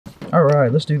All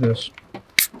right, let's do this.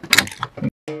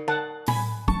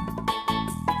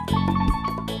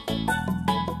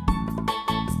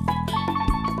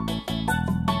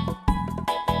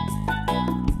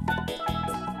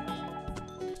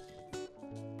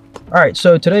 Alright,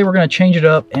 so today we're going to change it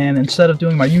up, and instead of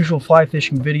doing my usual fly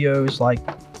fishing videos like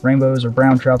rainbows or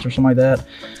brown trouts or something like that,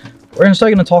 we're instead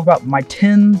going to talk about my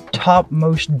 10 top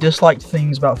most disliked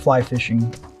things about fly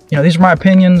fishing. You know, these are my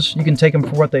opinions. You can take them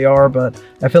for what they are, but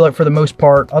I feel like for the most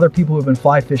part, other people who have been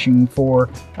fly fishing for,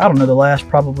 I don't know, the last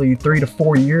probably 3 to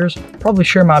 4 years, probably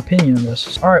share my opinion on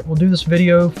this. Alright, we'll do this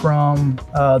video from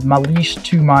my least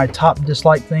to my top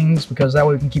disliked things, because that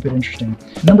way we can keep it interesting.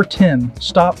 Number 10,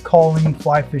 stop calling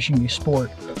fly fishing a sport.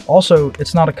 Also,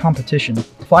 it's not a competition.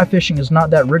 Fly fishing is not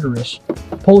that rigorous.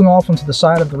 Pulling off onto the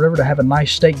side of the river to have a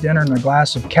nice steak dinner and a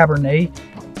glass of Cabernet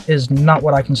is not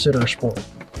what I consider a sport.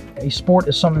 A sport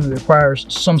is something that requires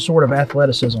some sort of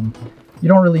athleticism. You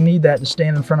don't really need that to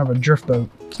stand in front of a drift boat.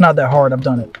 It's not that hard, I've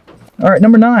done it. Alright,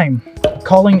 number 9,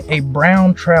 calling a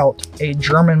brown trout a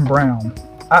German brown.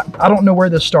 I don't know where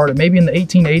this started. Maybe in the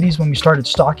 1880s when we started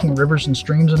stocking rivers and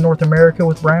streams in North America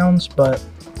with browns, but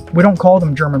we don't call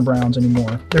them German browns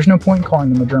anymore. There's no point in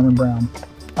calling them a German brown.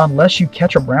 Unless you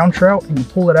catch a brown trout and you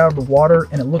pull it out of the water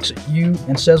and it looks at you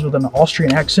and says with an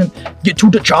Austrian accent, "Get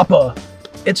to the chopper."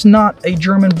 It's not a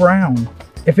German brown.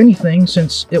 If anything,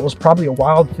 since it was probably a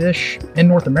wild fish in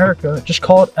North America, just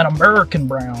call it an American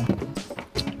brown.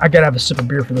 I gotta have a sip of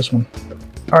beer for this one.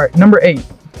 Alright, number 8.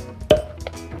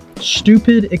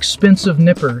 Stupid, expensive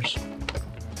nippers.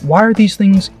 Why are these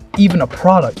things even a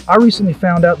product? I recently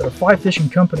found out that a fly fishing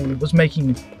company was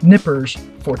making nippers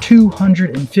for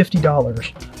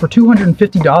 $250. For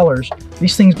 $250,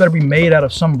 these things better be made out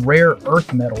of some rare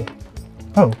earth metal.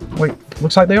 Oh, wait,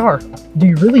 looks like they are. Do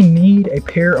you really need a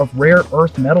pair of rare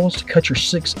earth metals to cut your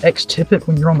 6X tippet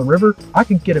when you're on the river? I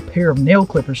could get a pair of nail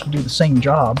clippers to do the same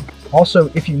job.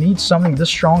 Also, if you need something this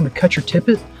strong to cut your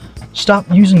tippet, stop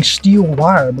using steel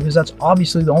wire, because that's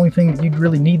obviously the only thing that you'd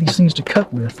really need these things to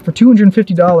cut with. For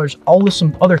 $250, I'll list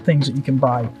some other things that you can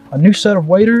buy. A new set of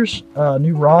waders, a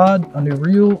new rod, a new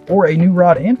reel, or a new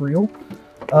rod and reel,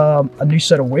 a new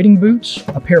set of wading boots,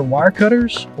 a pair of wire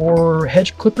cutters, or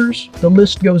hedge clippers. The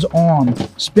list goes on.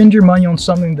 Spend your money on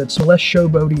something that's less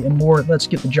showboaty and more let's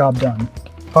get the job done.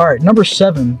 Alright, number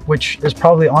 7, which is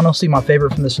probably honestly my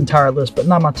favorite from this entire list, but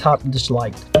not my top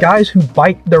disliked. Guys who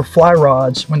bite their fly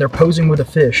rods when they're posing with a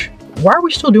fish. Why are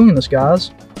we still doing this,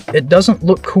 guys? It doesn't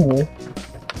look cool.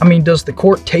 I mean, does the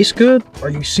cork taste good? Are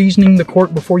you seasoning the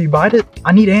cork before you bite it?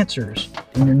 I need answers.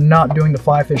 And you're not doing the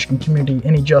fly fishing community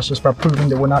any justice by proving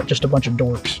that we're not just a bunch of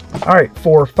dorks. Alright,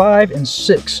 for 5 and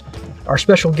 6, our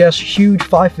special guest, Huge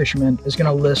Fly Fisherman, is going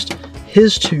to list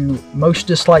his 2 most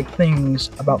disliked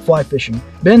things about fly fishing.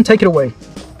 Ben, take it away.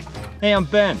 Hey, I'm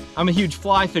Ben. I'm a huge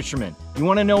fly fisherman. You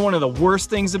want to know one of the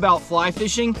worst things about fly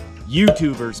fishing?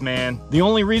 YouTubers, man. The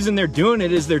only reason they're doing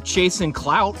it is they're chasing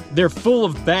clout. They're full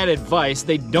of bad advice.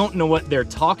 They don't know what they're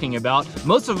talking about.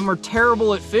 Most of them are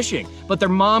terrible at fishing, but their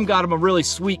mom got them a really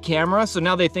sweet camera, so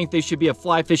now they think they should be a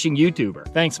fly fishing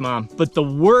YouTuber. Thanks, Mom. But the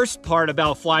worst part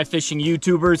about fly fishing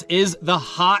YouTubers is the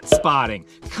hot spotting.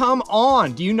 Come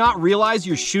on, do you not realize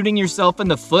you're shooting yourself in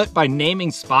the foot by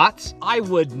naming spots? I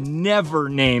would never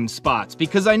name spots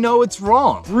because I know it's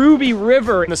wrong. Ruby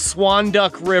River, the Swan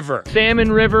Duck River, Salmon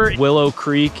River, Willow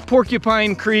Creek,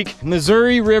 Porcupine Creek,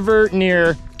 Missouri River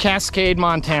near Cascade,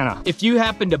 Montana. If you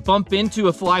happen to bump into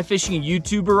a fly fishing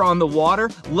YouTuber on the water,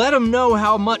 let them know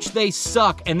how much they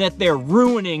suck and that they're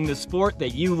ruining the sport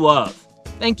that you love.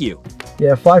 Thank you.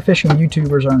 Yeah, fly fishing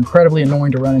YouTubers are incredibly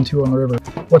annoying to run into on the river.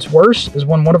 What's worse is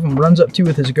when one of them runs up to you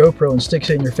with his GoPro and sticks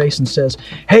it in your face and says,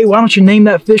 "Hey, why don't you name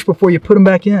that fish before you put him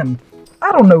back in?"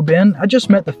 I don't know, Ben. I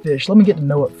just met the fish. Let me get to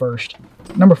know it first.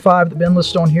 Number 5 that Ben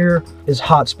listed on here is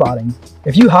hot spotting.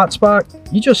 If you hot spot,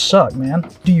 you just suck, man.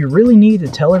 Do you really need to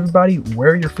tell everybody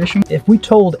where you're fishing? If we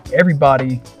told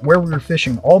everybody where we were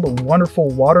fishing, all the wonderful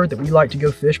water that we like to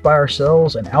go fish by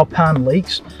ourselves and alpine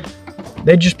lakes,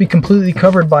 they'd just be completely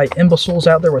covered by imbeciles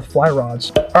out there with fly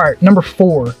rods. Alright, number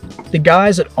 4, the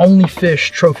guys that only fish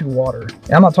trophy water.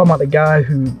 And I'm not talking about the guy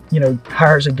who,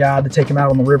 hires a guide to take him out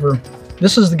on the river.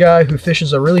 This is the guy who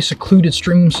fishes a really secluded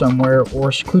stream somewhere, or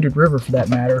a secluded river for that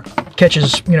matter,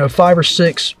 catches, 5 or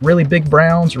 6 really big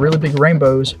browns, really big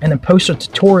rainbows, and then posts a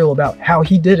tutorial about how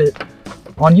he did it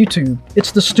on YouTube.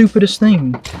 It's the stupidest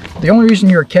thing. The only reason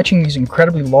you're catching these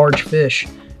incredibly large fish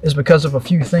is because of a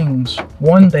few things.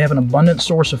 1, they have an abundant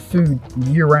source of food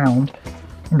year-round.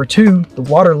 Number 2, the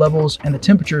water levels and the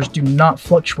temperatures do not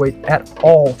fluctuate at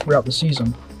all throughout the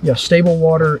season. You have stable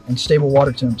water and stable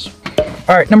water temps.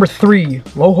 Alright, number 3,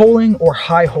 low holing or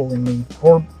high holing me,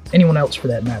 or anyone else for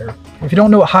that matter. If you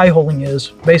don't know what high holing is,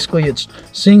 basically it's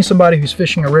seeing somebody who's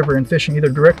fishing a river and fishing either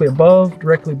directly above,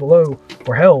 directly below,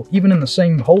 or hell, even in the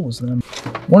same hole as them.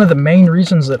 One of the main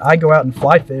reasons that I go out and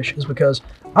fly fish is because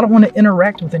I don't want to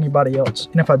interact with anybody else,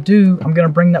 and if I do, I'm going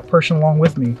to bring that person along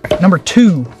with me. Number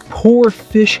 2, poor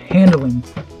fish handling.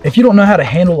 If you don't know how to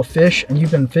handle a fish and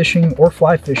you've been fishing or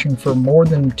fly fishing for more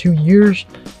than 2 years,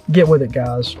 get with it,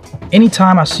 guys.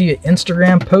 Anytime I see an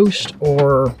Instagram post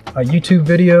or a YouTube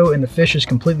video and the fish is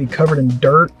completely covered in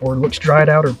dirt or looks dried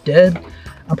out or dead,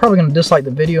 I'm probably going to dislike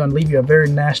the video and leave you a very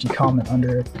nasty comment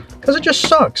under it, because it just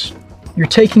sucks. You're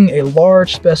taking a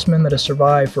large specimen that has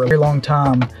survived for a very long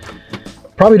time,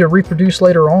 probably to reproduce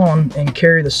later on and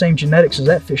carry the same genetics as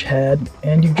that fish had,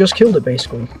 and you just killed it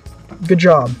basically. Good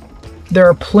job. There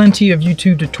are plenty of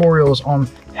YouTube tutorials on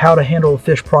how to handle a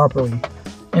fish properly.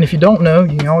 And if you don't know,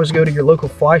 you can always go to your local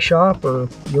fly shop or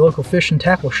your local fish and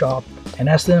tackle shop and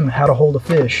ask them how to hold a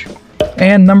fish.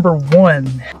 And number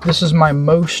 1, this is my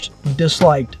most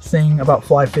disliked thing about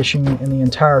fly fishing in the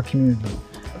entire community.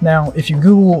 Now, if you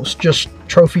Google just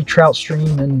trophy trout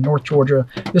stream in North Georgia,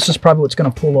 this is probably what's going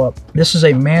to pull up. This is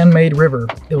a man-made river.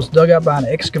 It was dug out by an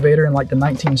excavator in like the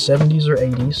 1970s or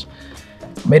 80s.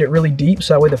 Made it really deep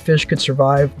so that way the fish could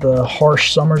survive the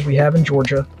harsh summers we have in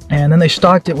Georgia. And then they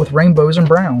stocked it with rainbows and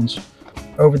browns.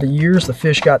 Over the years, the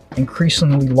fish got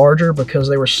increasingly larger because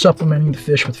they were supplementing the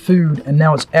fish with food, and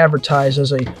now it's advertised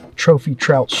as a trophy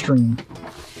trout stream.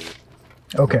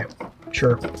 Okay.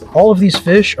 Sure. All of these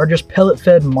fish are just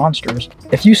pellet-fed monsters.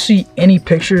 If you see any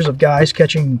pictures of guys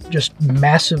catching just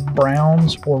massive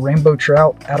browns or rainbow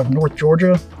trout out of North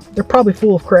Georgia, they're probably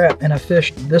full of crap and have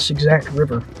fished this exact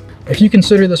river. If you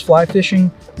consider this fly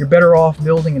fishing, you're better off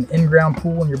building an in-ground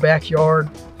pool in your backyard,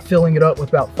 filling it up with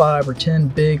about 5 or 10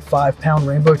 big 5-pound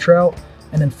rainbow trout,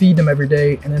 and then feed them every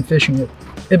day and then fishing it.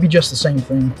 It'd be just the same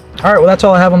thing. Alright, well that's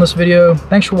all I have on this video.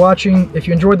 Thanks for watching. If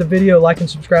you enjoyed the video, like and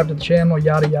subscribe to the channel,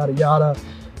 yada yada yada.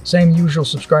 Same usual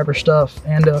subscriber stuff.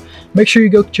 And make sure you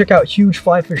go check out Huge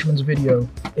Fly Fisherman's video.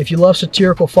 If you love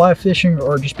satirical fly fishing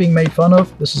or just being made fun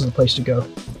of, this is the place to go.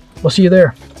 We'll see you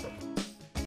there.